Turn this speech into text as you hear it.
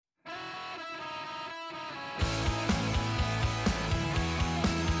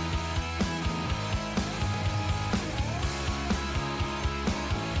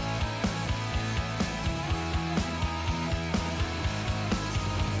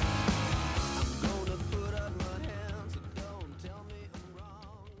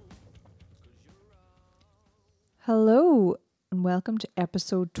Hello and welcome to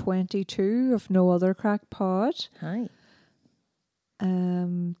episode 22 of No Other Crack Pod. Hi.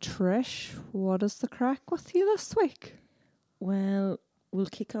 Trish, what is the crack with you this week? Well, we'll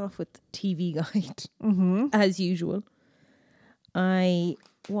kick off with the TV guide, Mm-hmm. as usual. I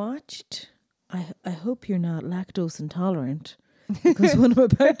watched, I hope you're not lactose intolerant, because what I'm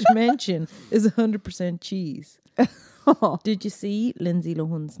about to mention is 100% cheese. Did you see Lindsay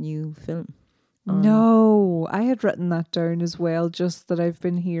Lohan's new film? No, I had written that down as well, just that I've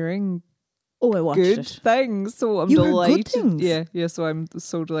been hearing Oh, I watched good it. things, so I'm You heard delighted. good things? Yeah, so I'm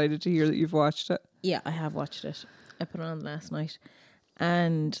so delighted to hear that you've watched it. Yeah, I have watched it. I put it on last night.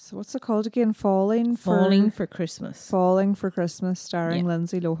 And So what's it called again? Falling for Christmas. Falling for Christmas, starring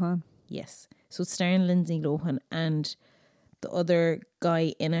Lindsay Lohan. Yes. So it's starring Lindsay Lohan, and the other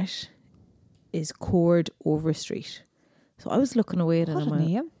guy in it is Cord Overstreet. So I was looking away at it. What a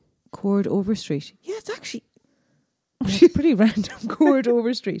name. Cord Overstreet. Yeah, it's pretty random. Cord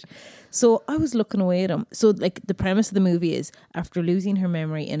Overstreet. So I was looking away at him. So like the premise of the movie is, after losing her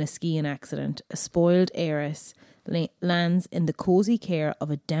memory in a skiing accident, a spoiled heiress lands in the cosy care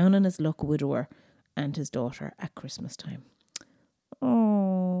of a down on his luck widower and his daughter at Christmas time.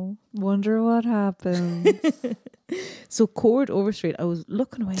 Oh, wonder what happens. So Cord Overstreet, I was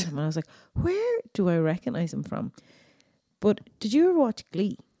looking away at him and I was like, where do I recognise him from? But did you ever watch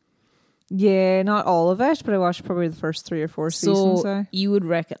Glee? Yeah, not all of it, but I watched probably the first 3 or 4 seasons. So you would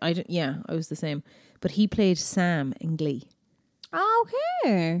reckon, I was the same. But he played Sam in Glee. Oh,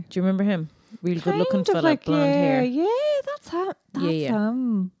 okay. Do you remember him? Really good looking Kind of fella, like, blonde hair. Yeah, that's him. That's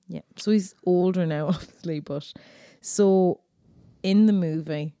him. Yeah. So he's older now, obviously. But so in the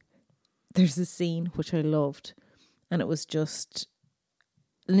movie, there's a scene which I loved. And it was just,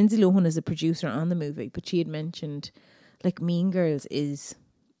 Lindsay Lohan is a producer on the movie, but she had mentioned, like, Mean Girls is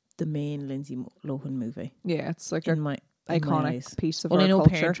the main Lindsay Lohan movie. Yeah, it's like in my iconic eyes. piece of I our know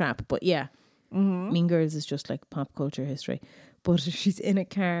culture. Parent Trap, but yeah. Mm-hmm. Mean Girls is just like pop culture history. But she's in a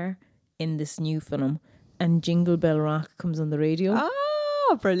car in this new film and Jingle Bell Rock comes on the radio.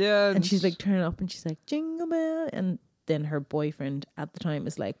 Oh, brilliant. And she's like turning up and she's like, Jingle Bell. And then her boyfriend at the time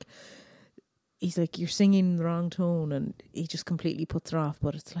is like, he's like, you're singing the wrong tone. And he just completely puts her off.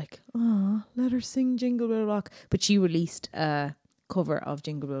 But it's like, oh, let her sing Jingle Bell Rock. But she released a cover of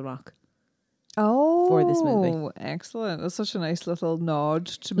Jingle Bell Rock. Oh, for this movie. Excellent. It's such a nice little nod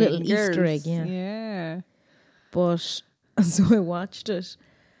to Little Mean Girls. Easter egg, yeah. Yeah. But so I watched it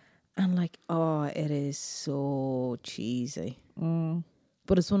and like, oh, it is so cheesy.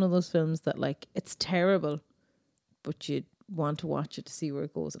 But it's one of those films that like, it's terrible, but you want to watch it to see where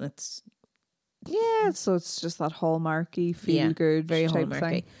it goes. And it's, Yeah, so it's just that hallmarky, feel good very type hallmarky.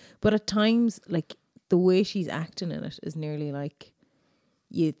 thing. But at times, like the way she's acting in it is nearly like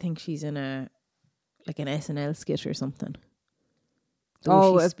you think she's in an SNL skit or something.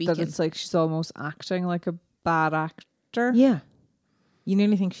 That it's like she's almost acting like a bad actor. Yeah. You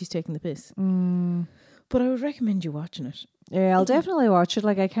nearly think she's taking the piss. But I would recommend you watching it. Yeah, I'll definitely watch it.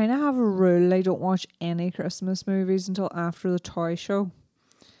 Like, I kind of have a rule. I don't watch any Christmas movies until after the toy show.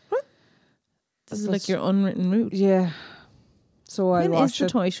 What? This is like your unwritten rule. Yeah. So I When watch is the it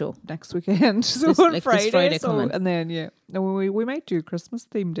toy show? next weekend. So This on Friday. coming. And then, yeah. No, we might do a Christmas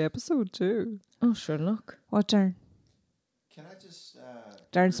themed episode too. Oh, sure, look. What, Darren? Can I just...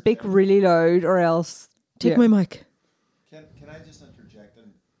 Darren, speak really loud or else... Take my mic. Can I just interject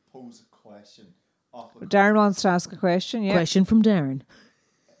and pose a question? Darren wants to ask a question, yeah. Question from Darren.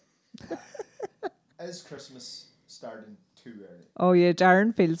 Is Christmas starting too early? Oh, yeah,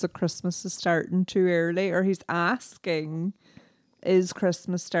 Darren feels that Christmas is starting too early, or he's asking, is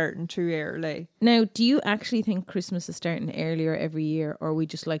Christmas starting too early? Now, do you actually think Christmas is starting earlier every year, or we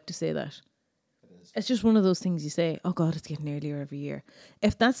just like to say that? It is. It's just one of those things you say, oh God, it's getting earlier every year.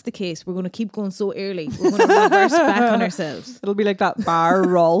 If that's the case, we're going to keep going so early. We're going to reverse back on ourselves. It'll be like that bar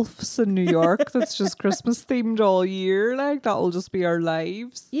Rolf's in New York that's just Christmas themed all year. Like, that will just be our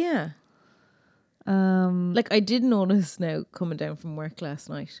lives. Yeah. Like I did notice now coming down from work last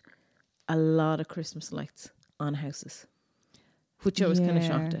night, a lot of Christmas lights on houses, which I was kind of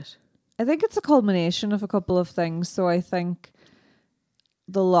shocked at. I think it's a culmination of a couple of things. So I think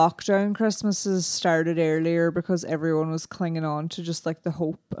the lockdown Christmases started earlier because everyone was clinging on to just like the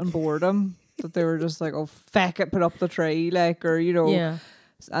hope and boredom that they were just like, oh, feck it, put up the tree, like, or, you know. Yeah.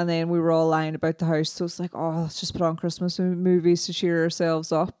 And then we were all lying about the house. So it's like, oh, let's just put on Christmas movies to cheer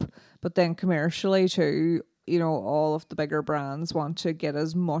ourselves up. But then commercially too, you know, all of the bigger brands want to get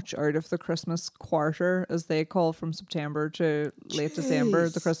as much out of the Christmas quarter, as they call from September to late December,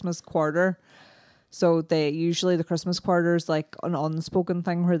 the Christmas quarter. So the Christmas quarter is like an unspoken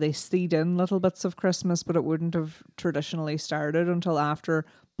thing where they seed in little bits of Christmas, but it wouldn't have traditionally started until after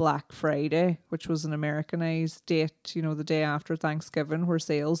Black Friday, which was an Americanized date, you know, the day after Thanksgiving, where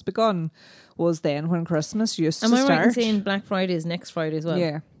sales begun, was then when Christmas used to start. Am I right in saying Black Friday is next Friday as well?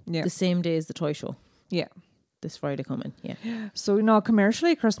 Yeah. The same day as the toy show. Yeah. This Friday coming, yeah. So,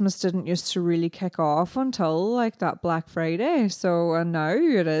 commercially, Christmas didn't used to really kick off until like that Black Friday. So, and now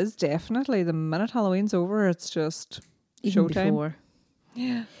it is definitely the minute Halloween's over, it's just Even showtime. before.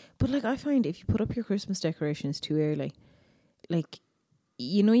 Yeah. But like, I find if you put up your Christmas decorations too early, like,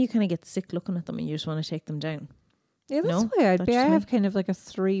 you kind of get sick looking at them and you just want to take them down. Yeah, that's No? why I'd be. I That's have me. kind of like a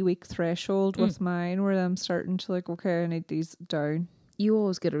 3-week threshold with mine where I'm starting to like, okay, I need these down. You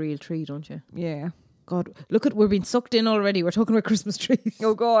always get a real tree, don't you? Yeah. God, look we're being sucked in already. We're talking about Christmas trees.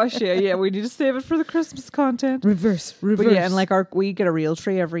 Oh gosh, yeah. We need to save it for the Christmas content. Reverse. But yeah, and like we get a real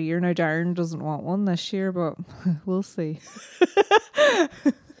tree every year. Now Darren doesn't want one this year, but we'll see.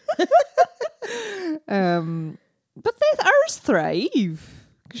 But ours thrive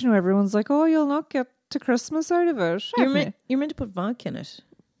because everyone's like, oh, you'll not get to Christmas out of it. You're meant to put vodka in it.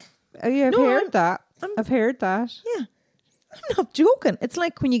 Yeah, I've heard that. I've heard that. Yeah. I'm not joking. It's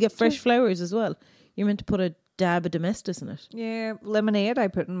like when you get fresh flowers as well. You're meant to put a dab of Domestos in it. Yeah, lemonade I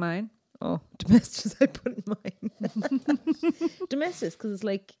put in mine. Oh, Domestos I put in mine. Domestos, because it's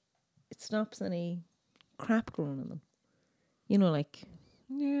like, it stops any crap growing in them. Like...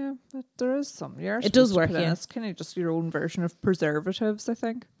 Yeah, but there is some. It does work, yeah. It's kind of just your own version of preservatives, I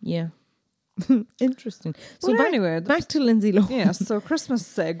think. Yeah. Interesting. So Well, anyway, back to Lindsay Lohan. Yeah, so Christmas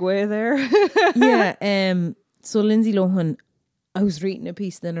segue there. Yeah. So Lindsay Lohan, I was reading a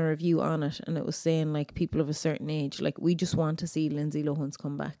piece, then a review on it, and it was saying like people of a certain age, like we just want to see Lindsay Lohan's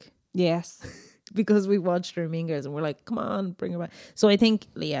comeback Yes. because we watched her in Mean Girls and we're like, come on, bring her back. So I think,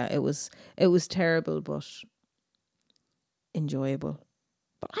 yeah, it was terrible but enjoyable.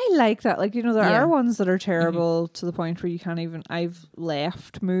 But I like that. Like, there Yeah. are ones that are terrible to the point where you can't even... I've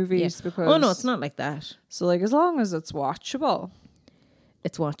left movies because... Oh no, it's not like that. So, like, as long as it's watchable.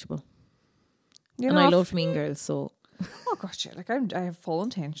 It's watchable. You And know, I if- loved Mean Girls, so Oh, gosh, yeah. Like, I have full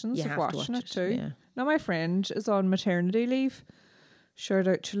intentions you of have to watching watch it too. Yeah. Now, my friend is on maternity leave. Shout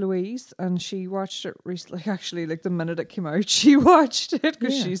out to Louise. And she watched it recently. Actually, like, the minute it came out, she watched it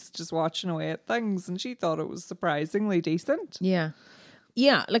because Yeah. she's just watching away at things. And she thought it was surprisingly decent. Yeah.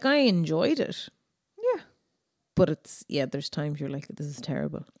 Yeah, like I enjoyed it. Yeah. But it's, there's times you're like, this is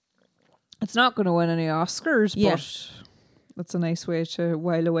terrible. It's not going to win any Oscars, Yeah. but it's a nice way to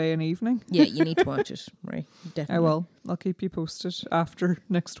while away an evening. Yeah, you need to watch it, right? Definitely. I will. I'll keep you posted after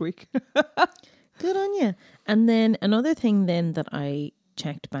next week. Good on you. And then another thing then that I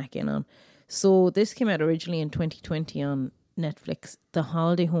checked back in on. So this came out originally in 2020 on Netflix, The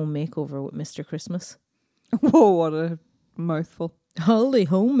Holiday Home Makeover with Mr. Christmas. Whoa, what a mouthful. Holiday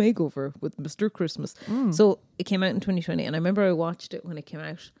Home Makeover with Mr. Christmas. So it came out in 2020 and I remember I watched it when it came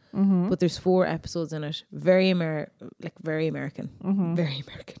out. But there's 4 episodes in it. Very American. Very American.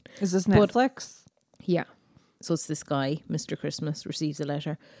 Is this But- Netflix? Yeah. So it's this guy, Mr. Christmas, receives a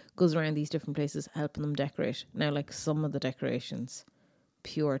letter, goes around these different places helping them decorate. Now, like some of the decorations,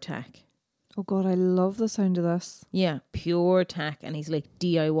 pure tack. Oh God, I love the sound of this. Yeah, pure tack. And he's like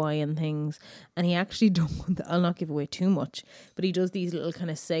DIY and things. And he actually I'll not give away too much, but he does these little kind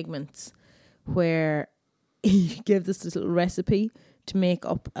of segments where he gives us this little recipe to make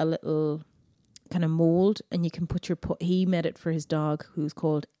up a little kind of mold, and you can put he made it for his dog who's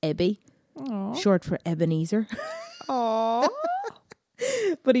called Ebby, short for Ebenezer. Aww.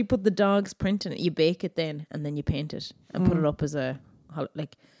 But he put the dog's print in it. You bake it then, and then you paint it and put it up as a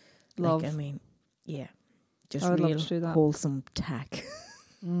Love. I mean, yeah, just I would love real to do that. wholesome tack.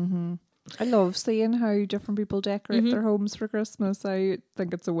 I love seeing how different people decorate their homes for Christmas. I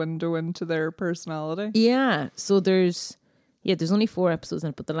think it's a window into their personality. Yeah, so there's only 4 episodes in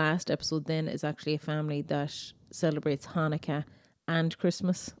it, but the last episode then is actually a family that celebrates Hanukkah and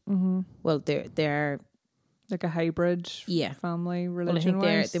Christmas. Well, they're Like a hybrid Yeah. family well, I religion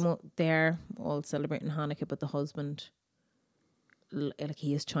think they're all celebrating Hanukkah, but the husband, like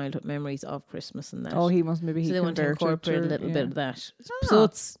he has childhood memories of Christmas and that. Oh, he must maybe so he they want to converted incorporate a or- little yeah. bit of that. Ah. So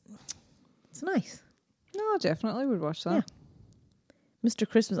it's nice. No, definitely would watch that. Mr.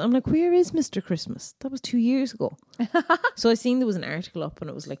 Christmas. I'm like, where is Mr. Christmas? That was 2 years ago. So I seen there was an article up and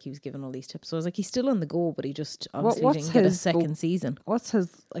it was like he was giving all these tips. So I was like, he's still on the go, but he just obviously what's didn't get a his second season. What's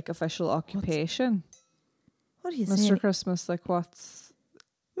his like official occupation? What are you Mr. saying? Christmas, like what's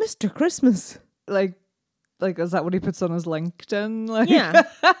Mr. Christmas. like is that what he puts on his LinkedIn? Like Yeah.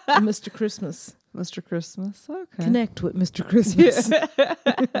 Mr. Christmas. Mr. Christmas. Okay. Connect with Mr. Christmas.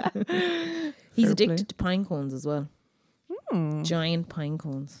 He's Fair addicted play. to pine cones as well. Giant pine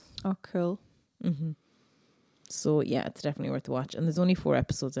cones. Oh, cool. So yeah, it's definitely worth a watch. And there's only 4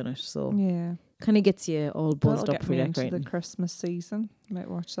 episodes in it, so Yeah. kind of gets you all buzzed That'll up get for me into decorating. the Christmas season. Might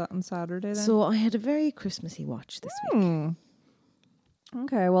watch that on Saturday then. So I had a very Christmassy watch this week.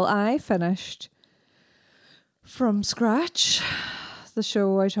 Okay, well, I finished From Scratch, the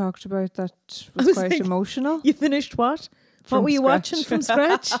show I talked about that was was quite like, emotional. You finished what? From What were you scratch. watching from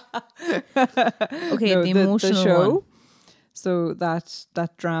scratch? Okay, No, the emotional show. one. So that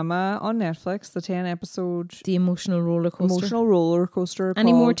drama on Netflix, the 10-episode The emotional roller coaster. emotional roller coaster.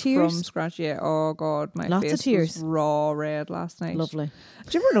 Any more called tears? From Scratch? Yeah. Oh God, my Lots of face tears. was raw red last night. Lovely.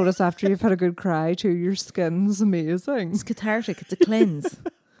 Do you ever notice after you've had a good cry too, your skin's amazing? It's cathartic. It's a cleanse.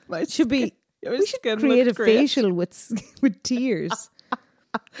 My It should be. my We should skin create a looked great. facial with tears.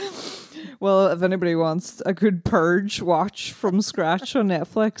 Well, if anybody wants a good purge watch From Scratch on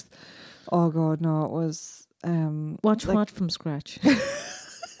Netflix, oh God, no, it was. Watch like- what from scratch?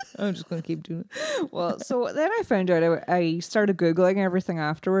 I'm just going to keep doing it. Well, so then I found out I started Googling everything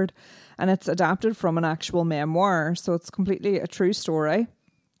afterward, and it's adapted from an actual memoir. So it's completely a true story.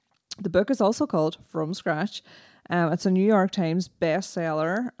 The book is also called From Scratch. It's a New York Times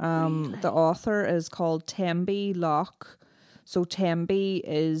bestseller. The author is called Tembi Locke. So Tembi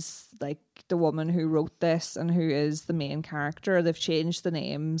is like the woman who wrote this and who is the main character. They've changed the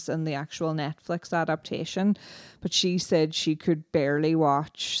names in the actual Netflix adaptation, but she said she could barely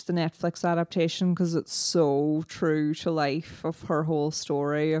watch the Netflix adaptation because it's so true to life of her whole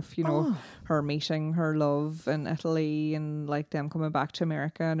story of, you know, her meeting her love in Italy and like them coming back to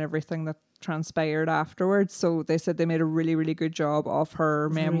America and everything that transpired afterwards. So they said they made a really, really good job of her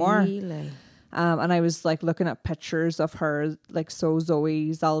memoir. Really? And I was like looking at pictures of her, like, so Zoe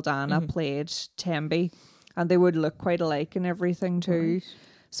Zaldana played Tembi, and they would look quite alike and everything too. Right.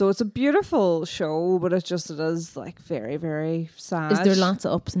 So it's a beautiful show, but it is like very, very sad. Is there lots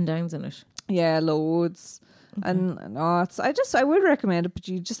of ups and downs in it? Yeah, loads. And no, I would recommend it, but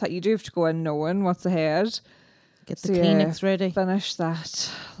you do have to go in knowing what's ahead. Get the So, yeah, Kleenex ready. Finished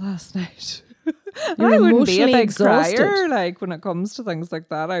that last night. You're I wouldn't be a emotionally big exhausted. crier. Like when it comes to things like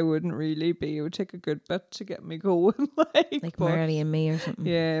that, I wouldn't really be. It would take a good bit to get me going. Like but Marley and me or something.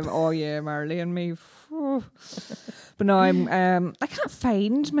 yeah, oh yeah, Marley and me. Phew. But no, I can't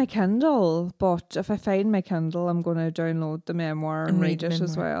find my Kindle. But if I find my Kindle, I'm going to download the memoir and read the it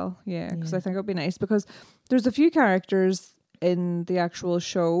as memoir. well. Yeah, because Yeah. I think it'll be nice because there's a few characters in the actual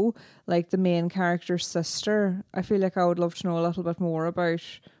show, like the main character's sister. I feel like I would love to know a little bit more about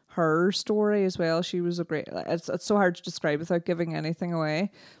her story as well. She was a great, it's so hard to describe without giving anything away,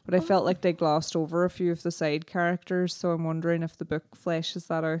 but I felt like they glossed over a few of the side characters, so I'm wondering if the book fleshes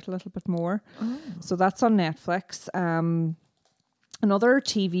that out a little bit more. So that's on Netflix. Another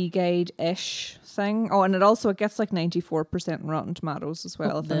TV guide-ish thing. Oh, and it gets like 94% in Rotten Tomatoes as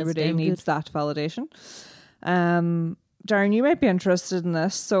well, if that's anybody damn needs that validation. Darren, you might be interested in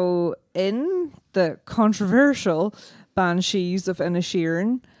this. So in the controversial Banshees of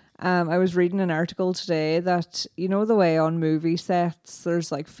Inisherin, I was reading an article today that, you know, the way on movie sets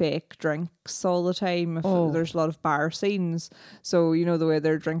there's like fake drinks all the time. There's a lot of bar scenes. So, you know, the way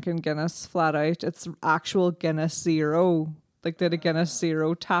they're drinking Guinness flat out, it's actual Guinness Zero. Like they had a Guinness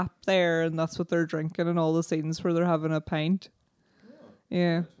Zero tap there, and that's what they're drinking in all the scenes where they're having a pint.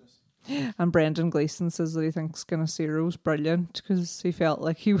 Yeah. And Brendan Gleeson says that he thinks Guinness Zero is brilliant because he felt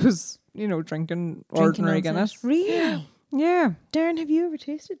like he was, you know, drinking ordinary on set. Guinness. Really? Yeah. Darren, have you ever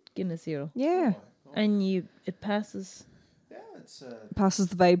tasted Guinness Zero? Yeah. And it passes. Yeah, it's Passes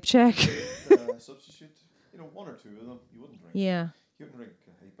the vibe check. substitute. You know, one or two of them you wouldn't drink. Yeah. You wouldn't drink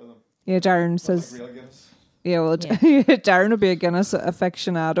a heap of them. Yeah, Darren Not says, like real Guinness. yeah, well, Yeah. Darren would be a Guinness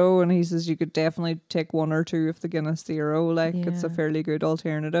aficionado, and he says you could definitely take one or two of the Guinness Zero. Like, it's a Yeah. fairly good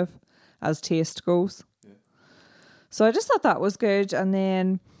alternative as taste goes. Yeah. So I just thought that was good. And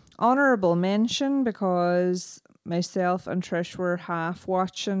then honourable mention, because myself and Trish were half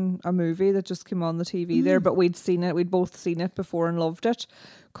watching a movie that just came on the TV there, but we'd both seen it before and loved it,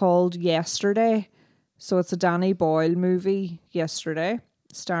 called Yesterday. So it's a Danny Boyle movie, Yesterday,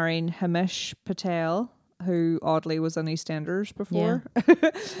 starring Hamish Patel, who oddly was in EastEnders before. I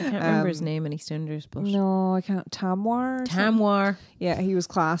can't remember his name in EastEnders, but No, I can't. Tamwar? or something? Tamwar. Yeah, he was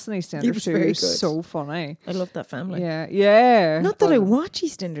class in EastEnders He was too. very He was good. so funny. I love that family. Yeah, yeah. Not that I But- watch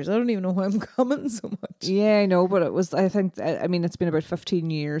EastEnders. I don't even know why I'm commenting so much. Yeah, I know, but it was, I think, I mean, it's been about 15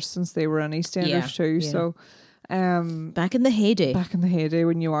 years since they were in EastEnders Yeah, too. yeah. So, Back in the heyday. back in the heyday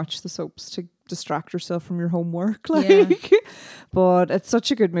when you watch the soaps to distract yourself from your homework, like. Yeah. But it's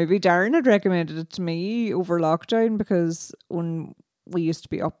such a good movie. Darren had recommended it to me over lockdown because when we used to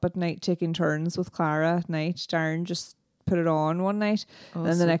be up at night taking turns with Clara at night. Darren just put it on one night. Oh,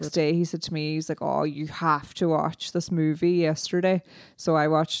 And the so next good. day he said to me, he's like, oh, you have to watch this movie yesterday. So I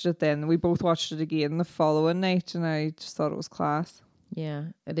watched it then. We both watched it again the following night and I just thought it was class. Yeah,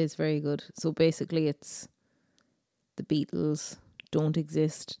 it is very good. So basically it's the Beatles don't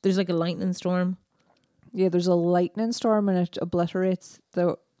exist. There's like a lightning storm. Yeah, there's a lightning storm and it obliterates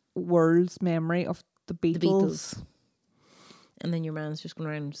the world's memory of the Beatles. The Beatles. And then your man's just going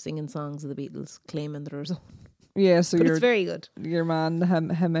around singing songs of the Beatles, claiming they're his own. Yeah, so But it's very good. your man,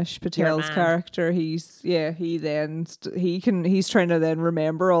 Hamish Patel's man. character, he's trying to then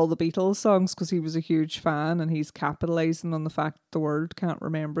remember all the Beatles songs because he was a huge fan and he's capitalising on the fact the world can't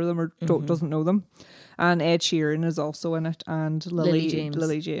remember them or doesn't know them. And Ed Sheeran is also in it and Lily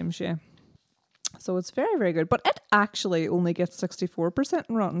James, yeah. So it's very, very good. But it actually only gets 64%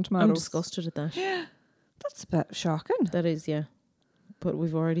 in Rotten Tomatoes. I'm disgusted at that. That's a bit shocking. That is, yeah. But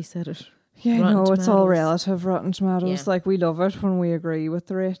we've already said it. Yeah, Rotten no, it's all Tomatoes. relative. Rotten Tomatoes, Yeah. like we love it when we agree with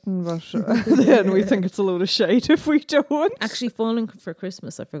the rating, but then we think it's a load of shite if we don't. Actually, Falling for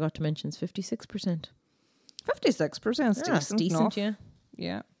Christmas, I forgot to mention, is 56%. 56% is Yeah, it's decent, decent, enough. yeah.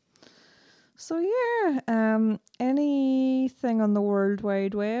 Yeah. So yeah, anything on the World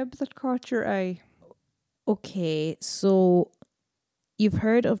Wide Web that caught your eye? Okay, so you've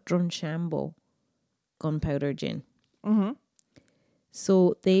heard of Drunchambo gunpowder gin. Mm-hmm.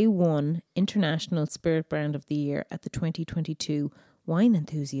 So they won International Spirit Brand of the Year at the 2022 Wine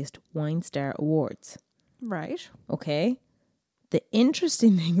Enthusiast Wine Star Awards. Right. Okay. The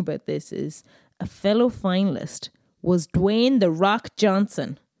interesting thing about this is a fellow finalist was Dwayne "The Rock"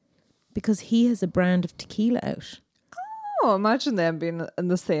 Johnson because he has a brand of tequila out. Oh, imagine them being in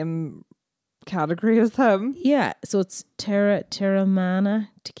the same category as him. Yeah, so it's Terramana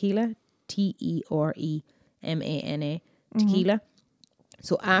Tequila, Teremana Tequila.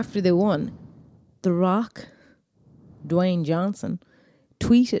 So after they won, The Rock, Dwayne Johnson,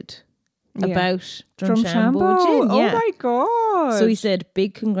 tweeted about Drunchambo gin. Oh Yeah. my god. So he said,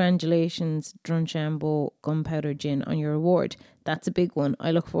 big congratulations, Drunchambo Gunpowder Gin, on your award. That's a big one.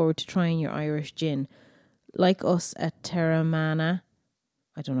 I look forward to trying your Irish gin. Like us at Terramana,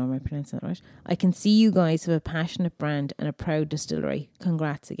 I don't know if I'm pronouncing that right, I can see you guys have a passionate brand and a proud distillery.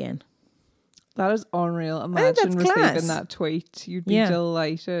 Congrats again. That is unreal. think Imagine that's class. receiving that tweet. You'd be Yeah.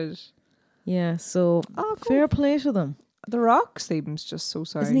 delighted. Yeah, so Oh, cool. fair play to them. The Rock seems just so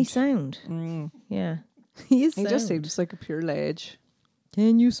sound. Isn't he sound? Mm. Yeah. He is He sound. just seems like a pure ledge.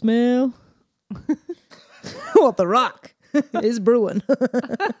 Can you smell what The Rock is brewing?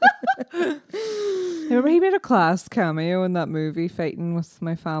 Remember he made a class cameo in that movie, Fighting with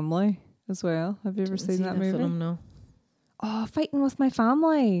My Family, as well. Have you ever seen that movie? film? No. Oh, Fighting with My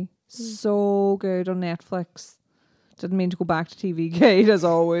Family. So good on Netflix. Didn't mean to go back to TV Gate as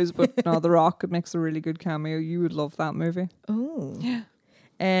always, but no, The Rock makes a really good cameo. You would love that movie. Oh. Yeah.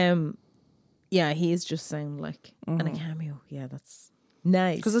 Yeah, he is just sound like and a cameo. Yeah, that's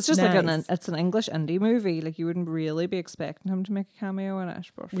nice. Because it's just nice. like it's an English indie movie. Like you wouldn't really be expecting him to make a cameo in it.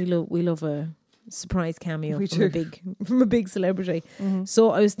 But we love a surprise cameo We from do. a big celebrity. So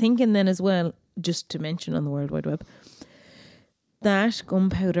I was thinking then as well, just to mention on the World Wide Web, that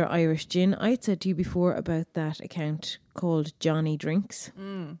gunpowder Irish gin, I'd said to you before about that account called Johnny Drinks.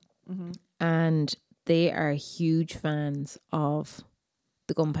 And they are huge fans of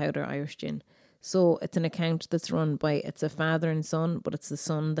the gunpowder Irish gin. So it's an account that's run by, it's a father and son, but it's the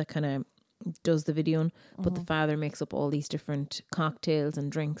son that kind of does the video. But the father makes up all these different cocktails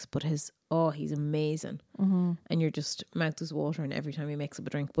and drinks, but he's amazing. And you're just mouth is watering every time he makes up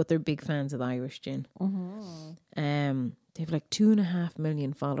a drink. But they're big fans of the Irish gin. They have like 2.5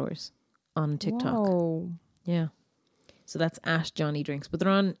 million followers on TikTok. Whoa. Yeah. So that's at Johnny Drinks. But they're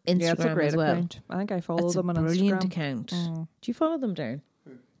on Instagram Yeah, it's a great as well. account. I think I follow It's them a on brilliant Instagram. account. Do you follow them, Darren?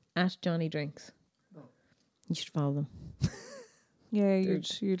 At Johnny Drinks. No. You should follow them. Yeah,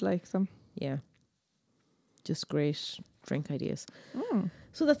 you'd like them. Yeah. Just great drink ideas.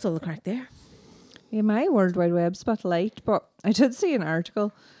 So that's all the crack there. Yeah, my World Wide Web's a bit light, but I did see an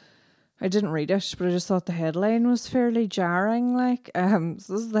article. I didn't read it, but I just thought the headline was fairly jarring. Like, so this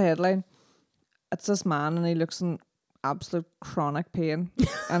is the headline. It's this man and he looks in absolute chronic pain.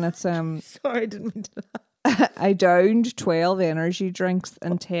 And it's Sorry, I didn't mean to. I downed 12 energy drinks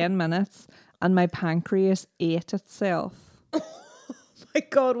in 10 minutes and my pancreas ate itself. My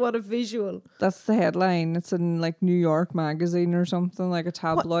God, what a visual. That's the headline. It's in like New York Magazine or something, like a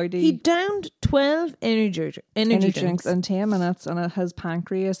tabloid. He downed 12 energy drinks. in 10 minutes and his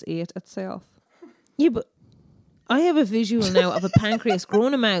pancreas ate itself. Yeah, but I have a visual now of a pancreas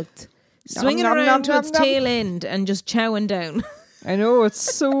growing a mouth, swinging nom, around nom, to nom, its nom. tail end and just chowing down. I know, it's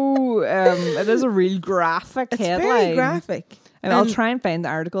so it is a real graphic It's headline. very graphic. And I'll try and find the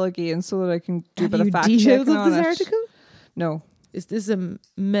article again so that I can do a Have bit of you fact details checking of on this it. article? No. Is this a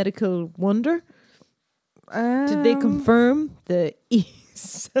medical wonder? Did they confirm the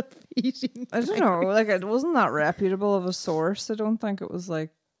ease of eating? I don't know. Like, it wasn't that reputable of a source. I don't think it was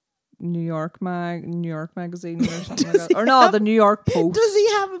like New York Magazine or something like that. Or no, the New York Post. Does he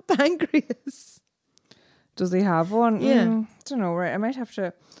have a pancreas? Does he have one? Yeah. I don't know. Right, I might have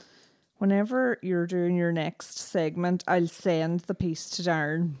to. Whenever you're doing your next segment, I'll send the piece to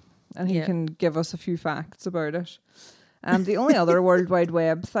Darren, and he can give us a few facts about it. The only other World Wide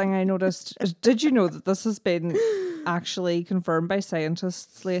Web thing I noticed is, did you know that this has been actually confirmed by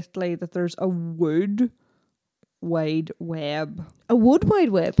scientists lately, that there's a wood wide web? A wood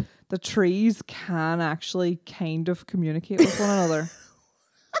wide web? The trees can actually kind of communicate with one another.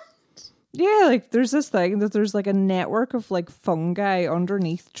 Yeah, like there's this thing that there's like a network of like fungi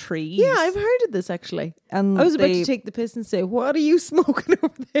underneath trees. Yeah, I've heard of this actually. And I was about to take the piss and say, "What are you smoking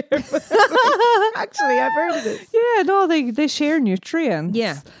over there?" Actually, I've heard of this. Yeah, no, they share nutrients.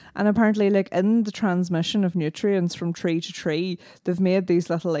 Yeah. And apparently, like in the transmission of nutrients from tree to tree, they've made these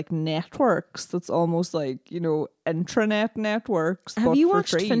little like networks that's almost like, you know, intranet networks. Have but you for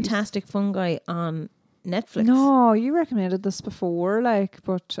watched trees. Fantastic Fungi on Netflix? No, you recommended this before, like,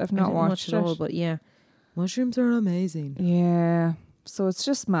 but I've I not didn't watched watch it all, but yeah. Mushrooms are amazing. Yeah. So it's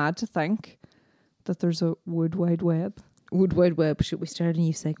just mad to think that there's a wood wide web. Wood Wide Web. Should we start a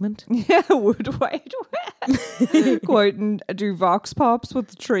new segment? Yeah, wood wide web. Go out and do vox pops with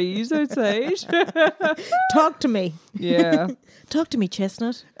the trees outside. Talk to me. Yeah. Talk to me,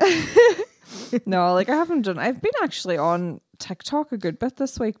 Chestnut. No, like I've been actually on TikTok a good bit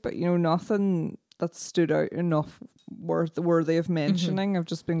this week, but you know, nothing that stood out enough worthy of mentioning. I've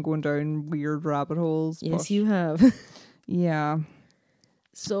just been going down weird rabbit holes. Yes, but you have. yeah.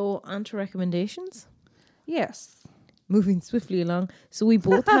 So, on to recommendations. Yes. Moving swiftly along. So, we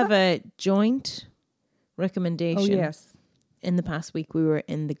both have a joint recommendation. Oh, yes. In the past week, we were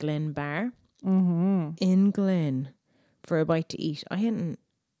in the Glen Bar in Glen for a bite to eat. I hadn't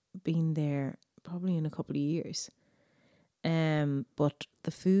been there probably in a couple of years. But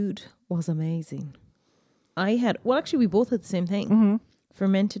the food was amazing. We both had the same thing.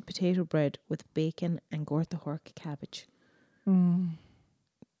 Fermented potato bread with bacon and Gortahork cabbage.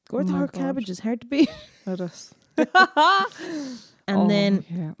 Gortahork cabbage is hard to beat. It is. And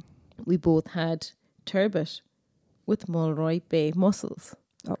then we both had turbot with Mulroy Bay mussels.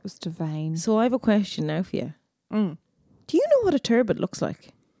 That was divine. So I have a question now for you. Do you know what a turbot looks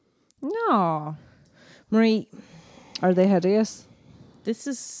like? No. Marie, Are they hideous? this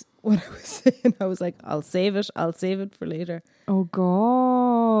is what I was saying. I was like, I'll save it for later. Oh,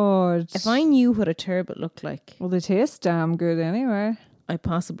 God. If I knew what a turbot looked like, Well, they taste damn good anyway. I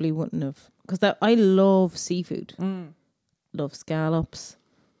possibly wouldn't have. Because I love seafood. Love scallops.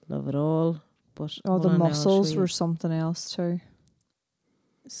 Love it all. But Oh, hold the on now, I'll mussels show were you. something else too.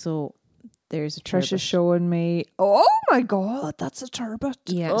 So there's a Trisha's turbot. showing me. Oh my God, that's a turbot.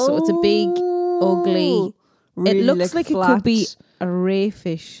 Yeah, so it's a big, ugly. Really It looks like it could be flat. a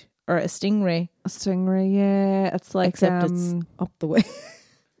rayfish or a stingray, A stingray. Yeah, it's like except it's up the way.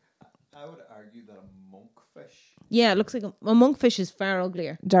 I would argue that a monkfish. Yeah, it looks like a monkfish is far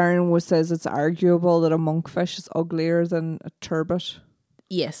uglier. Darren says it's arguable that a monkfish is uglier than a turbot.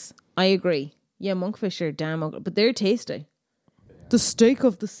 Yes, I agree. Yeah, monkfish are damn ugly, but they're tasty. The steak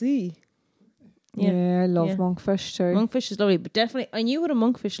of the sea. Yeah, I love Yeah. monkfish too. Monkfish is lovely, but definitely I knew what a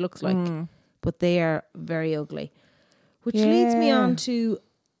monkfish looks like, but they are very ugly. Which leads me on to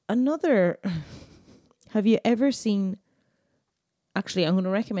another. Have you ever seen? Actually, I'm going to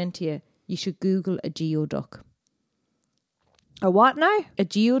recommend to you. You should Google a geoduck. A what now? A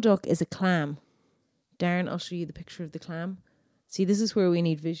geoduck is a clam. Darren, I'll show you the picture of the clam. See, this is where we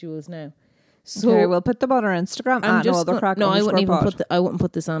need visuals now. So Okay, we'll put them on our Instagram. I'm just other crack. no, I wouldn't even pod. I wouldn't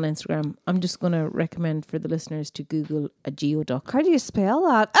put this on Instagram. I'm just going to recommend for the listeners to Google a geoduck. How do you spell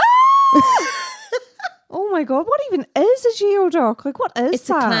that? Ah! Oh my God, what even is a geoduck? Like, what is It's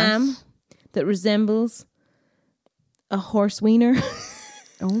that? a clam that resembles a horse wiener.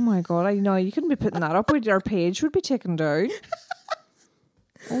 Oh my God, I know. You couldn't be putting that up. Our page would be taken down.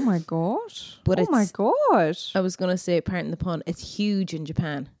 Oh my God. But oh my it's- God. I was going to say, pardon the pun, it's huge in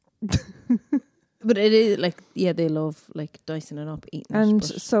Japan. But it is like, yeah, they love like dicing it up, eating And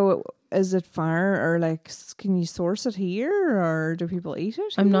it. But so is it far or like, can you source it here or do people eat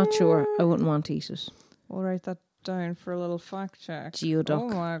it? I'm not sure. here? I wouldn't want to eat it. We'll write that down for a little fact check. Geoduck. Oh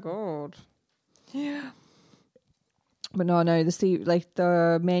my God. Yeah. But no,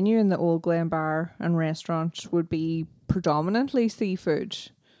 the menu in the Old Glen Bar and restaurant would be predominantly seafood.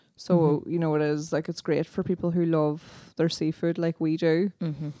 So, you know, it is like, it's great for people who love their seafood like we do.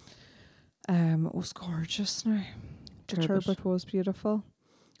 It was gorgeous now. The turbot was beautiful.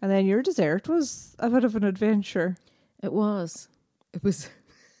 And then your dessert was a bit of an adventure. It was. It was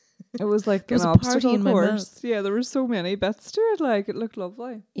like there was an a party obstacle in my course. mouth. Yeah, there were so many bits to it. Like, it looked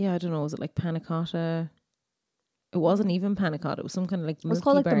lovely. Yeah, I don't know. Was it like panna cotta? It wasn't even panna cotta. It was some kind of like milky bar. It was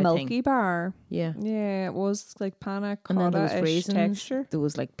called like the thing. milky bar. Yeah. Yeah, it was like panna And then there was cotta-ish raisins. texture. There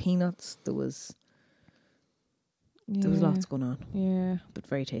was like peanuts. There was Yeah. lots going on. Yeah. But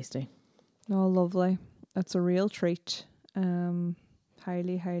very tasty. Oh, lovely. It's a real treat.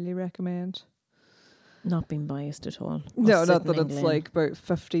 Highly, highly recommend. Not being biased at all. No, not that it's like about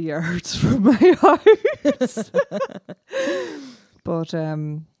 50 yards from my house. But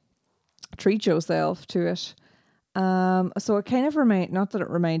treat yourself to it. So it kind of not that it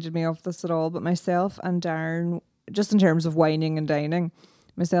reminded me of this at all, but myself and Darren, just in terms of wining and dining,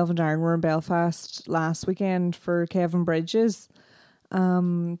 myself and Darren were in Belfast last weekend for Kevin Bridges.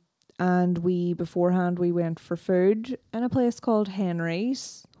 And beforehand we went for food in a place called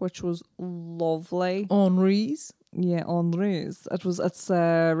Henry's, which was lovely. Henry's? Yeah, Henry's. It's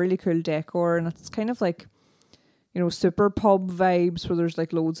a really cool decor, and it's kind of like, you know, super pub vibes where there's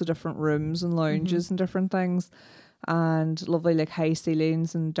like loads of different rooms and lounges and different things, and lovely like high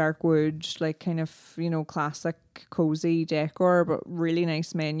ceilings and dark wood, like kind of, you know, classic cozy decor, but really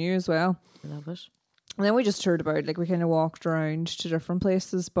nice menu as well. Love it. And then we just toured about, like we kind of walked around to different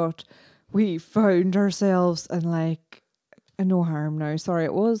places, but we found ourselves in like, no harm now, sorry,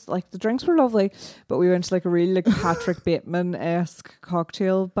 it was like the drinks were lovely, but we went to like a really like Patrick Bateman-esque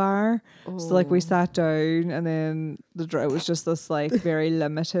cocktail bar. So like we sat down, and then it was just this like very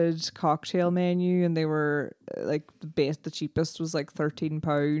limited cocktail menu, and they were like the cheapest was like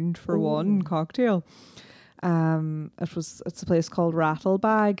 £13 for one cocktail. It's a place called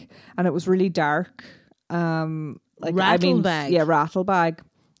Rattlebag, and it was really dark. Rattlebag? Yeah, Rattlebag.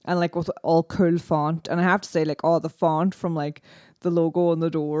 And like with all cool font. And I have to say, like, the font from like the logo on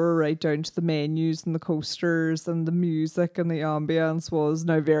the door right down to the menus and the coasters and the music and the ambience was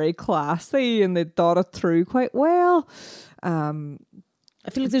now very classy, and they thought it through quite well. I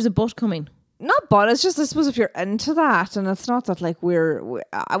feel like there's a butt coming. Not but it's just, I suppose, if you're into that, and it's not that like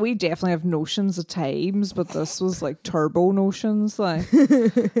we definitely have notions at times, but this was like turbo notions, like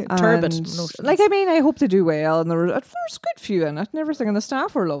Turbot notions. Like, I mean, I hope they do well, and there's a good few in it and everything, and the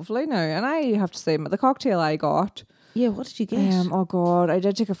staff were lovely now. And I have to say, the cocktail I got, Yeah, what did you get? oh god, I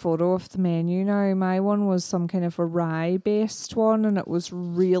did take a photo of the menu now. My one was some kind of a rye based one, and it was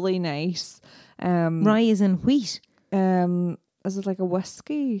really nice. Rye is in wheat. Is it like a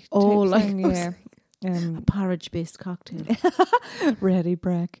whiskey type like thing? Yeah. A porridge-based cocktail. Ready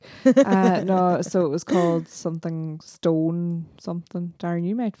break. No, so it was called something Stone something. Darren,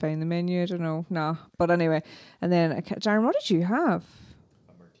 you might find the menu. I don't know. No, but anyway. And then Darren, what did you have?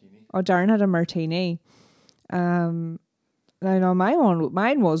 A martini. Oh, Darren had a martini. No,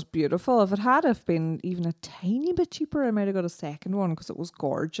 mine was beautiful. If it had been even a tiny bit cheaper, I might have got a second one because it was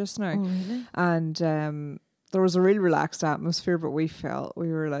gorgeous now. Oh, really? And there was a really relaxed atmosphere, but we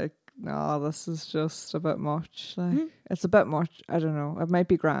were like, no, this is just a bit much. Like, it's a bit much. I don't know. It might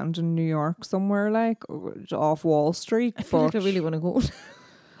be grand in New York somewhere, like off Wall Street. I feel like I really want to go.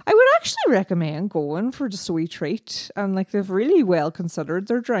 I would actually recommend going for just a wee treat, and like they've really well considered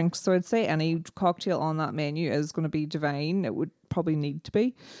their drinks. So I'd say any cocktail on that menu is going to be divine. It would probably need to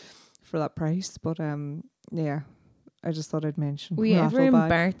be for that price, but yeah, I just thought I'd mention. Were you ever in Rattlebag.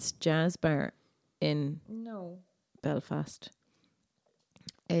 Bart's Jazz Bar in No. Belfast?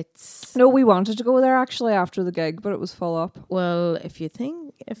 It's No, we wanted to go there actually after the gig, but it was full up. well, if you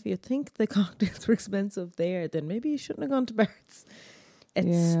think the cocktails were expensive there, then maybe you shouldn't have gone to Bart's.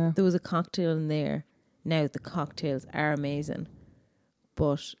 There was a cocktail in there. Now the cocktails are amazing,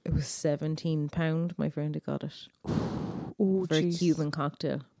 but it was £17. My friend had got it Oh, for a jeez. Cuban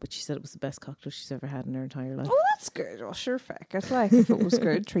cocktail, but she said it was the best cocktail she's ever had in her entire life. Oh, that's good. Well, sure, feck it. Like, if it was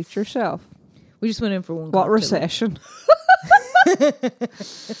good, treat yourself. We just went in for one. What cocktail. recession?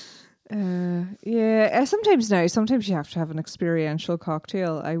 Yeah. Sometimes you have to have an experiential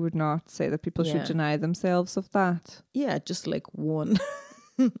cocktail. I would not say that people should Yeah. deny themselves of that. Yeah, just like one.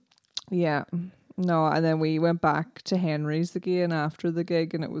 Yeah. No, and then we went back to Henry's again after the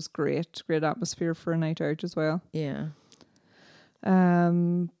gig, and it was great. Great atmosphere for a night out as well. Yeah.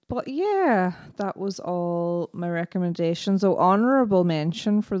 But yeah, that was all my recommendations. So honourable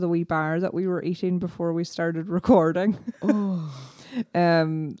mention for the wee bar that we were eating before we started recording. Oh.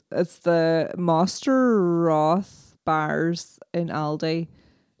 It's the Master Roth bars in Aldi,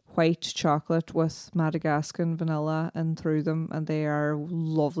 white chocolate with Madagascar vanilla and through them, and they are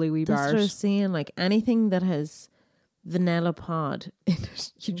lovely wee That's what I was bars. saying. Like anything that has vanilla pod in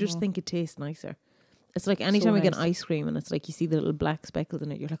it, you just think it tastes nicer. It's like anytime we get nice. ice cream and it's like you see the little black speckles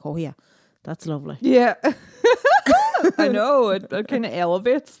in it, you're like, oh yeah, that's lovely. Yeah. I know, it kind of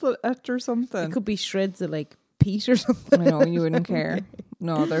elevates it or something. It could be shreds of like peat or something. I know, you wouldn't care.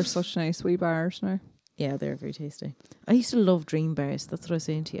 No, they're such nice wee bars now. Yeah, they're very tasty. I used to love dream bars. That's what I was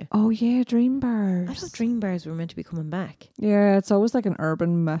saying to you. Oh yeah, dream bars. I thought dream bars were meant to be coming back. Yeah, it's always like an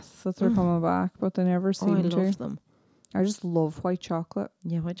urban myth that they're coming back, but they never seem I to. love them. I just love white chocolate.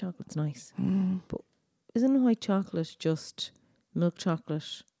 Yeah, white chocolate's nice. But isn't white chocolate just milk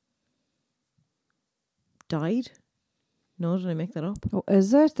chocolate dyed? No, did I make that up? Oh,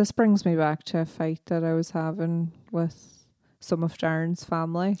 is it? This brings me back to a fight that I was having with some of Darren's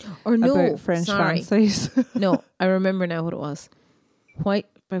family Or no, about French sorry. fancies. No, I remember now what it was. White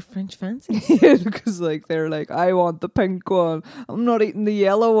about French fancy. Because like they're like, I want the pink one. I'm not eating the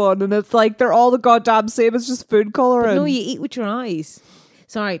yellow one, and it's like they're all the goddamn same. It's just food coloring. But no, you eat with your eyes.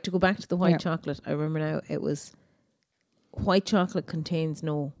 Sorry, to go back to the white Yeah. chocolate, I remember now it was white chocolate contains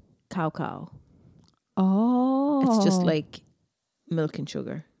no cacao. Oh, It's just like milk and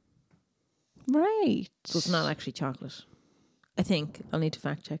sugar. right. So it's not actually chocolate. I think I'll need to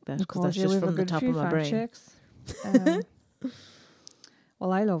fact check that because God, that's yeah, just we've a from the good top few of my fact brain. checks.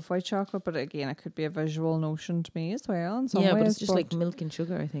 Well, I love white chocolate, but again, it could be a visual notion to me as well. In some Yeah, ways, but it's just like milk and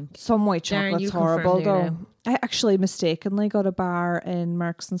sugar, I think. some white Darren, chocolate's you confirm horrible there though. now. I actually mistakenly got a bar in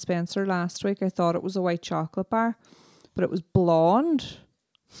Marks and Spencer last week. I thought it was a white chocolate bar, but it was blonde.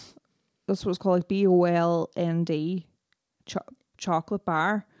 That's what it's called, like BOLND chocolate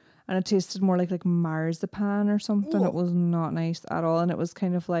bar, and it tasted more like marzipan or something. Whoa. It was not nice at all, and it was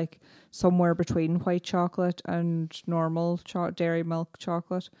kind of like somewhere between white chocolate and normal dairy milk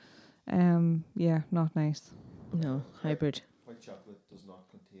chocolate. Yeah, not nice. No, hybrid. White chocolate does not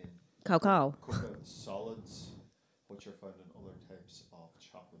contain Cacao. cocoa solids, which are found in other types of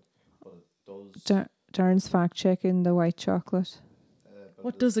chocolate, but it does. Darren's fact checking the white chocolate. But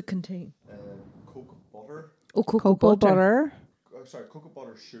What it does it contain? cocoa butter? Oh, cocoa butter. Sorry, cocoa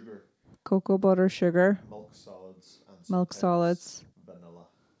butter, sugar, Cocoa butter, sugar, milk solids, and milk sometimes solids, vanilla.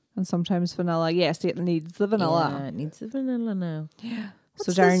 and sometimes vanilla. Yes, it needs the vanilla. Yeah, it needs the vanilla now. So What's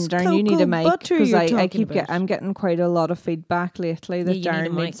this Darren, you need a cocoa mic butter because you're I talking keep about? I'm getting quite a lot of feedback lately that Yeah, you need a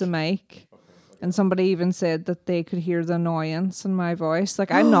Darren needs a mic. Okay. And somebody even said that they could hear the annoyance in my voice.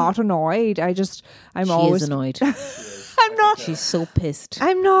 Like I'm not annoyed. I'm She always is annoyed. I'm not. She's so pissed.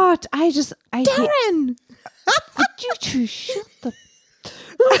 I'm not. I hate, Darren! would you two shut the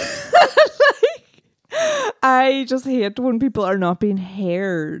I just hate when people are not being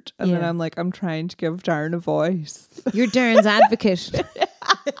heard. And then Yeah. I'm like, I'm trying to give Darren a voice. You're Darren's advocate.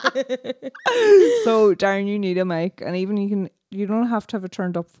 So Darren, you need a mic, and even you don't have to have it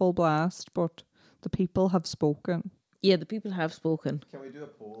turned up full blast, but the people have spoken. Yeah, the people have spoken. Can we do a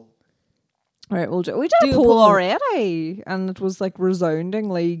poll? All right, we did Do a a poll poll. already, and it was like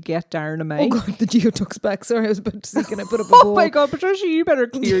resoundingly get Darren a mic. Oh God, the geoduck's back. Sorry, I was about to say, can I put up a Oh poll? my God, Patricia, you better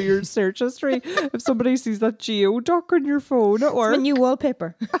clear your search history if somebody sees that geoduck on your phone at It's work. my new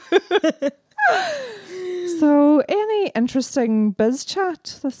wallpaper. So, any interesting biz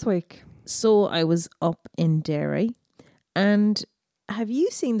chat this week? So I was up in Derry, and have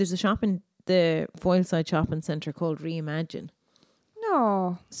you seen? There's a shop in the Foyleside Shopping Centre called Reimagine.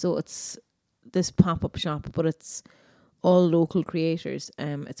 No. So it's this pop-up shop, but it's all local creators.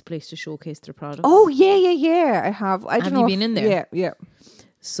 It's a place to showcase their products. Oh, yeah. I have. I don't Have know you if- been in there? Yeah.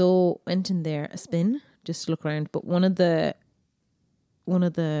 So went in there a spin just to look around, but one of the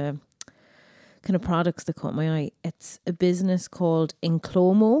kind of products that caught my eye, it's a business called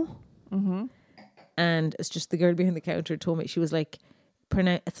Inclomo, and it's just the girl behind the counter told me, she was like,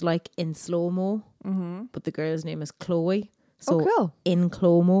 it's like in slow mo, but the girl's name is Chloe. So cool.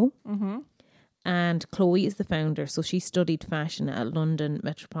 Inclomo. And Chloe is the founder, so she studied fashion at London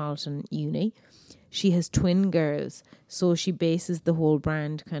Metropolitan Uni. She has twin girls, so she bases the whole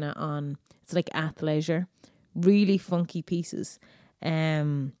brand kind of on, it's like athleisure, really funky pieces.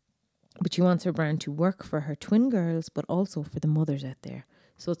 But she wants her brand to work for her twin girls, but also for the mothers out there.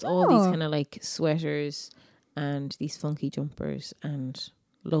 So it's all these kind of like sweaters and these funky jumpers, and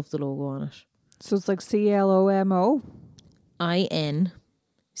love the logo on it. So it's like CLOMO. INCHLOMO,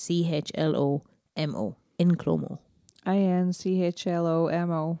 Inclomo.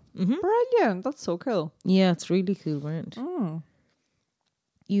 INCHLOMO. Brilliant. That's so cool. Yeah, it's really cool brand.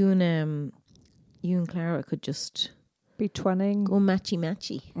 You and Clara could just Be twinning. go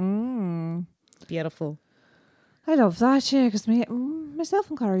matchy. Beautiful. I love that, yeah, because myself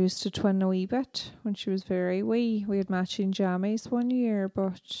and Clara used to twin a wee bit when she was very wee. We had matching jammies one year,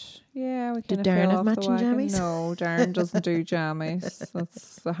 but yeah, we kind of Darren fell have off the matching wagon. jammies? No, Darren doesn't do jammies.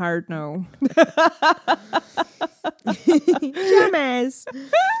 That's a hard no. Pajamas.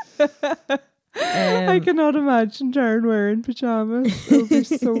 I cannot imagine Darren wearing pajamas. It would be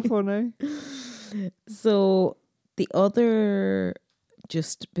so funny. So the other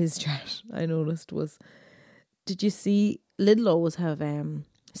just biz chat I noticed was, did you see Lidl always have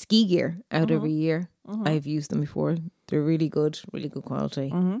ski gear out every year? I've used them before. They're really good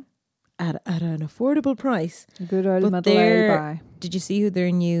quality at an affordable price. Good old But middle aisle buy. did you see who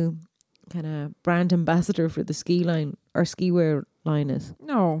their new kind of brand ambassador for the ski line or ski wear line is?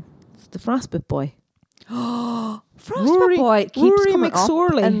 No. It's the Frostbit boy. Frostbit boy keeps Rory coming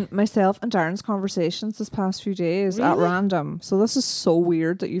McSorley. up in myself and Darren's conversations this past few days at Really? random. So this is so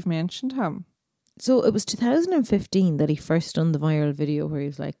weird that you've mentioned him. So it was 2015 that he first done the viral video where he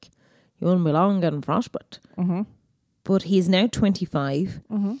was like, "You won't be long getting frostbite." But he's now 25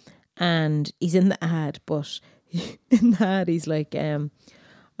 and he's in the ad. But in the ad, he's like,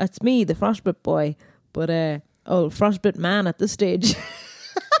 "That's me, the frostbite boy, but frostbite man at this stage."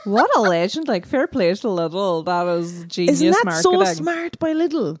 What a legend. Like, fair play to Lidl. That is genius Isn't that marketing. so smart by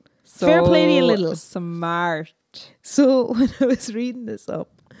Lidl? So Fair play to you, Lidl. Smart. So when I was reading this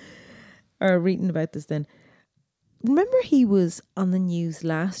up, or reading about this then, remember he was on the news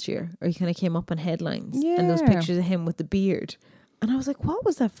last year, or he kind of came up in headlines, and those Yeah. pictures of him with the beard. And I was like, what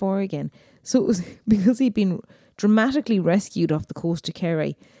was that for again? So it was because he'd been dramatically rescued off the coast of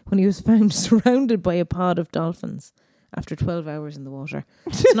Kerry when he was found surrounded by a pod of dolphins after 12 hours in the water.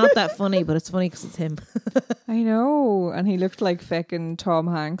 It's not that funny, but it's funny because it's him. I know. And he looked like fucking Tom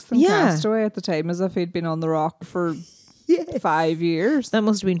Hanks in Yeah. Castaway at the time, as if he'd been on the rock for 5 years. That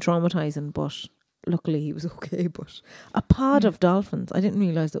must have been traumatizing, but luckily he was okay. But a pod of dolphins, I didn't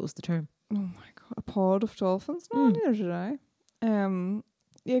realise that was the term. Oh my God. A pod of dolphins? No, neither did I.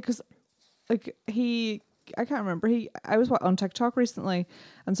 Yeah, because like I can't remember. I was on TikTok recently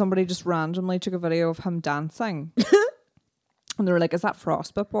and somebody just randomly took a video of him dancing. And they were like, "Is that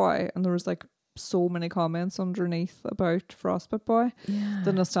Frostbit boy?" And there was like so many comments underneath about Frostbit boy,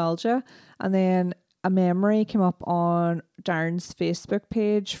 the nostalgia. And then a memory came up on Darren's Facebook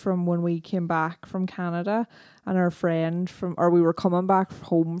page from when we came back from Canada, and our friend we were coming back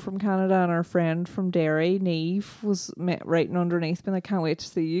home from Canada, and our friend from Derry, Neve, was writing underneath being like, "Can't wait to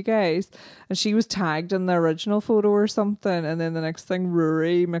see you guys." And she was tagged in the original photo or something, and then the next thing,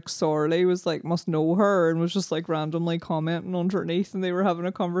 Rory McSorley was like, must know her, and was just like randomly commenting underneath, and they were having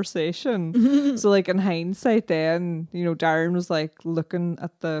a conversation. So like in hindsight then, you know, Darren was like looking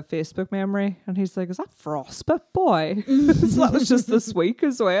at the Facebook memory and he's like, "Is that Frostbit boy?" So that was just this week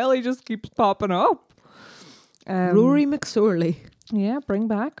as well. He just keeps popping up. Rory McSorley. Yeah, bring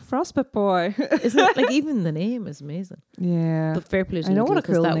back Frostbit boy. Isn't it like even the name is amazing? Yeah. But fair play to I know Lidl, what a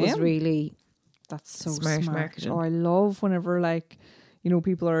 'cause cool that was name. really That's so smart smart. marketing. Oh, I love whenever like, you know,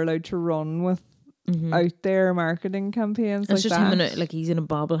 people are allowed to run with out there marketing campaigns it's like just that. him in like he's in a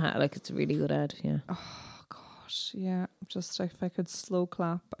bobble hat, like it's a really good ad. Yeah. Gosh, yeah. Just if I could slow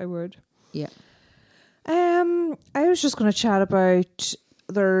clap, I would. Yeah. I was just going to chat about,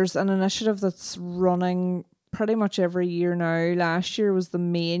 there's an initiative that's running pretty much every year now. Last year was the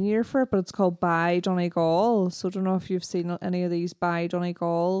main year for it, but it's called Buy Donegal. So I don't know if you've seen any of these Buy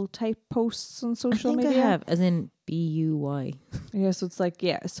Donegal type posts on social I think media. I have, as in BUY. Yeah, so it's like,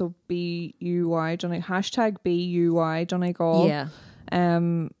 so BUY Donegal, hashtag BUY Donegal. Yeah.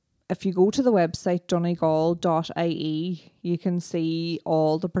 If you go to the website donegal.ie, you can see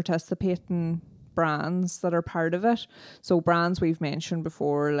all the participating brands that are part of it. So brands we've mentioned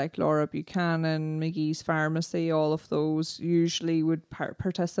before, like Laura Buchanan, McGee's Pharmacy, all of those usually would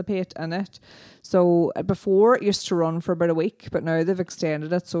participate in it. So before it used to run for about a week, but now they've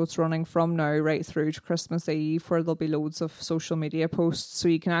extended it, so it's running from now right through to Christmas Eve, where there'll be loads of social media posts, so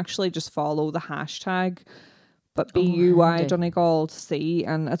you can actually just follow the hashtag but BUY handy. Donegal to see,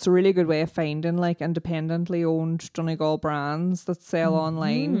 and it's a really good way of finding like independently owned Donegal brands that sell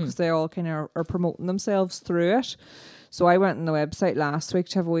online, because they all kind of are promoting themselves through it. So I went on the website last week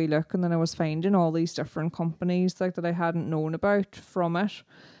to have a wee look, and then I was finding all these different companies like that I hadn't known about from it.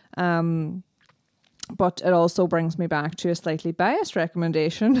 But it also brings me back to a slightly biased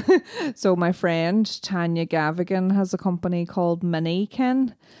recommendation. So my friend Tanya Gavigan has a company called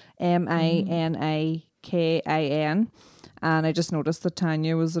Minikin, MINIKIN. And I just noticed that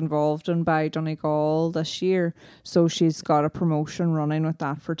Tanya was involved in Buy Donegal this year. So she's got a promotion running with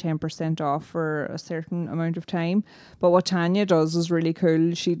that for 10% off for a certain amount of time. But what Tanya does is really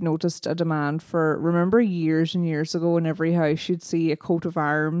cool. She'd noticed a demand for, remember years and years ago in every house you'd see a coat of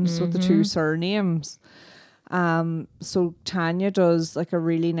arms with the two surnames. So Tanya does like a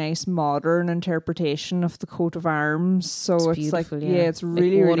really nice modern interpretation of the coat of arms. So it's like, it's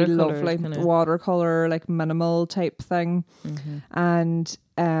really, really lovely. Watercolor, like minimal type thing. And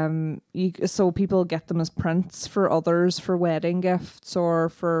so people get them as prints for others for wedding gifts or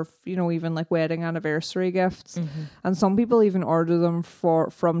for, you know, even like wedding anniversary gifts. And some people even order them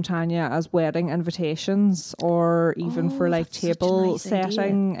from Tanya as wedding invitations or even for like table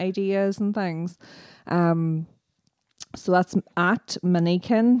setting ideas and things. So that's at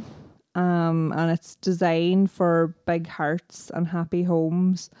Minikin, and it's designed for big hearts and happy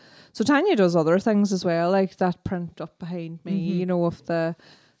homes. So Tanya does other things as well, like that print up behind me, you know, of the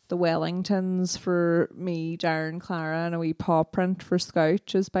Wellingtons for me, Darren, Clara, and a wee paw print for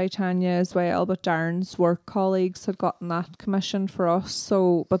Scout is by Tanya as well. But Darren's work colleagues had gotten that commissioned for us.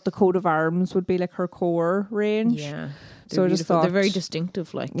 So, but the coat of arms would be like her core range. Yeah. So I just thought, they're very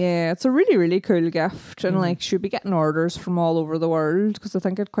distinctive, like. Yeah, it's a really, really cool gift. And like she'll be getting orders from all over the world because I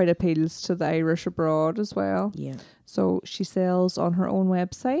think it quite appeals to the Irish abroad as well. Yeah. So she sells on her own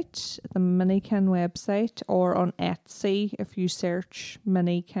website, the Minikin website, or on Etsy if you search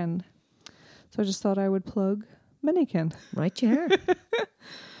Minikin. So I just thought I would plug Minikin. Right, you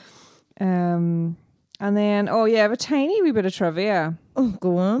And then, I have a tiny wee bit of trivia. Oh,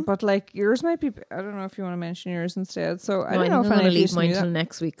 go on. But like yours might be, I don't know if you want to mention yours instead. So I No, don't know if I'm any going to of you leave mine knew till that.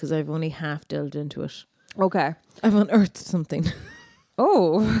 next week because I've only half delved into it. Okay. I've unearthed something.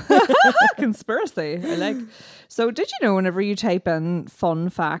 Oh, conspiracy. I like. So did you know whenever you type in fun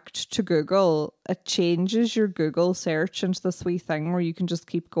fact to Google, it changes your Google search into this wee thing where you can just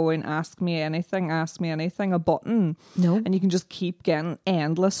keep going, ask me anything, a button. No. And you can just keep getting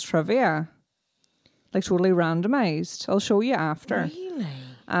endless trivia. Like totally randomized. I'll show you after. Really?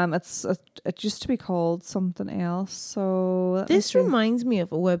 It used to be called something else. So This reminds me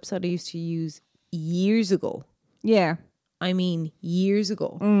of a website I used to use years ago. Yeah. I mean, years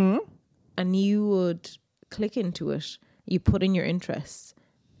ago. And you would click into it, you put in your interests,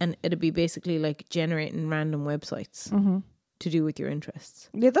 and it'd be basically like generating random websites to do with your interests.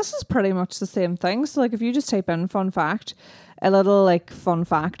 Yeah, this is pretty much the same thing. So like if you just type in fun fact, a little like fun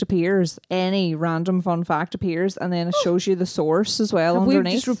fact appears, any random fun fact appears, and then it shows you the source as well underneath. Have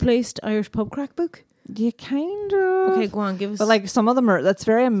we just replaced Irish Pub Crack Book? Yeah, kind of. Okay, go on, give us. But like some of them are, that's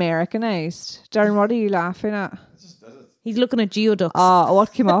very Americanized. Darren, what are you laughing at? He's looking at geoducks.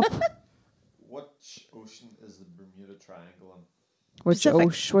 What came up? Which ocean is the Bermuda Triangle in? Which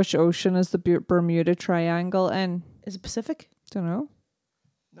ocean is the Bermuda Triangle in? Is it Pacific? Don't know.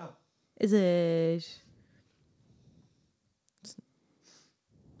 No. Is it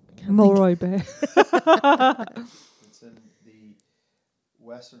Mulroy Bay. It's in the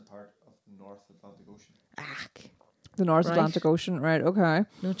western part of the North Atlantic Ocean. The North Right. Atlantic Ocean, right? Okay.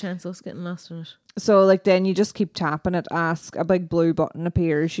 No chance of us getting lost in it. So like then you just keep tapping it, ask, a big blue button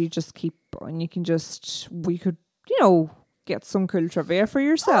appears, you just keep, and you can just, we could, you know, get some cool trivia for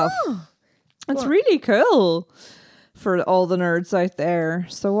yourself. It's really cool for all the nerds out there.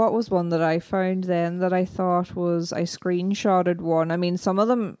 So what was one that I found then that I thought was, I screenshotted one. I mean, some of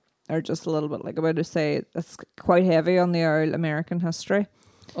them are just a little bit like, about to say, it's quite heavy on the old American history.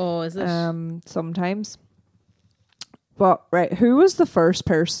 Oh, is it? Sometimes. But right, who was the first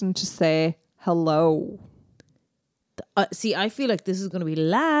person to say hello? See, I feel like this is going to be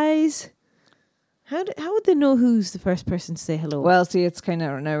lies. How would they know who's the first person to say hello? Well, see, it's kind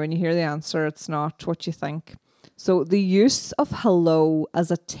of, now when you hear the answer, it's not what you think. So the use of hello as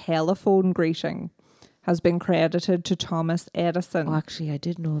a telephone greeting has been credited to Thomas Edison. Oh, actually, I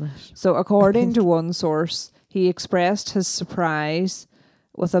did know that. So according to one source, he expressed his surprise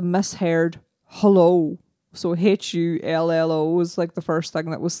with a misheard hello. So HULLO was like the first thing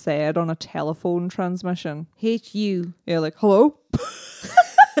that was said on a telephone transmission. HU. Yeah, like hello.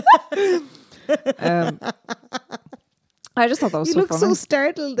 I just thought that was You so look funny. so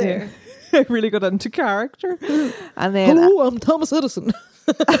startled there. Yeah. I really got into character. And then Hello, I'm Thomas Edison.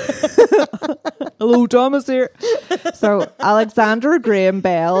 hello, Thomas here. So Alexander Graham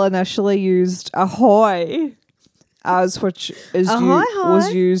Bell initially used ahoy as which is Ahoy, hoy.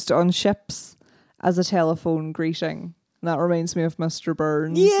 was used on ships as a telephone greeting. And that reminds me of Mr. Burns.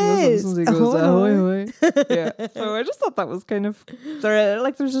 in The Yes. Simpsons. He goes, Ahoy, ahoy, ahoy. Yeah. So I just thought that was kind of,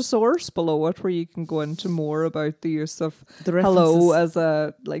 there's a source below it where you can go into more about the use of The hello references. as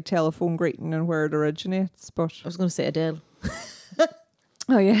a like telephone greeting and where it originates. But I was going to say Adele.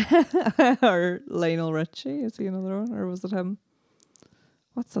 Oh yeah, or Lionel Richie. Is he another one, or was it him?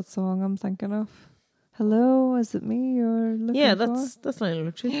 What's that song I'm thinking of? Hello, is it me you're looking Yeah, for? that's Lionel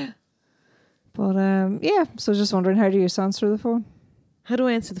Richie. But yeah. So just wondering, how do you answer the phone? How do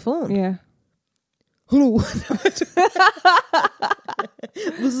I answer the phone? Yeah. Hello.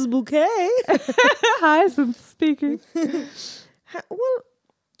 This is Bouquet. Hyacinth speaking. Well,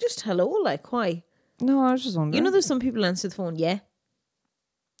 just hello, like, why? No, I was just wondering. You know, there's some people answer the phone, yeah.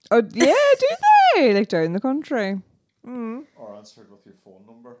 Oh yeah, do they? Like down the country. Or answered with your phone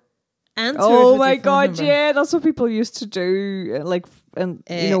number. Answer it Oh with my your phone god, number. yeah, that's what people used to do, like, and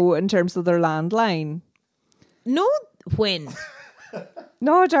you know, in terms of their landline. No, when?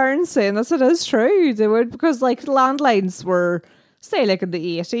 No, Darren's saying this. It is true. They would, because like landlines were, say, like in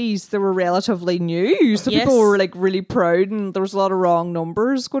the 80s, they were relatively new, so Yes. people were like really proud, and there was a lot of wrong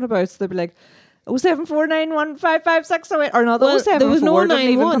numbers going about. So they'd be like, 07491555608, or no, Well, the there was no 074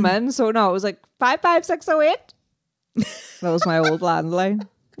 didn't even 91. come in. So no, it was like 55608. That was my old landline.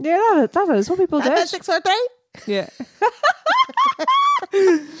 Yeah, that is what people did. 643. Yeah.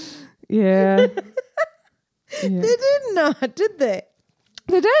 Yeah. They did not, did they?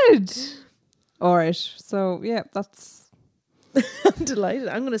 They did. All right. So, yeah, that's... I'm delighted.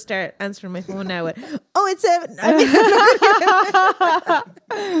 I'm going to start answering my phone now. It's 7.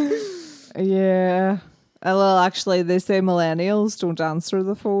 Yeah. Well, actually, they say millennials don't answer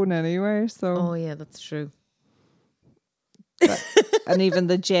the phone anyway, so... Oh, yeah, that's true. And even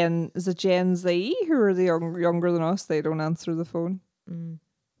the Gen Z, who are the younger than us, they don't answer the phone.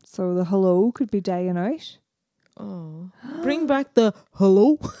 So the hello could be dying out. Oh, bring back the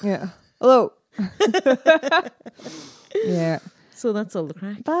hello. Yeah. Hello. Yeah. So that's all the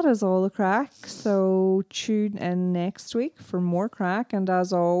crack. That is all the crack. So tune in next week for more crack. And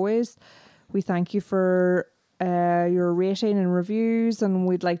as always, we thank you for your rating and reviews. And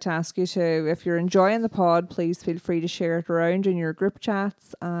we'd like to ask you to, if you're enjoying the pod, please feel free to share it around in your group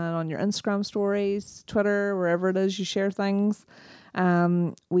chats and on your Instagram stories, Twitter, wherever it is you share things.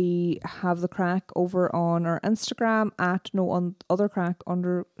 We have the crack over on our Instagram at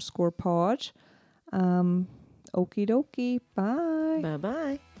 @othercrack_pod. Okie dokie. Bye. Bye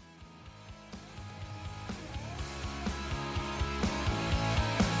bye.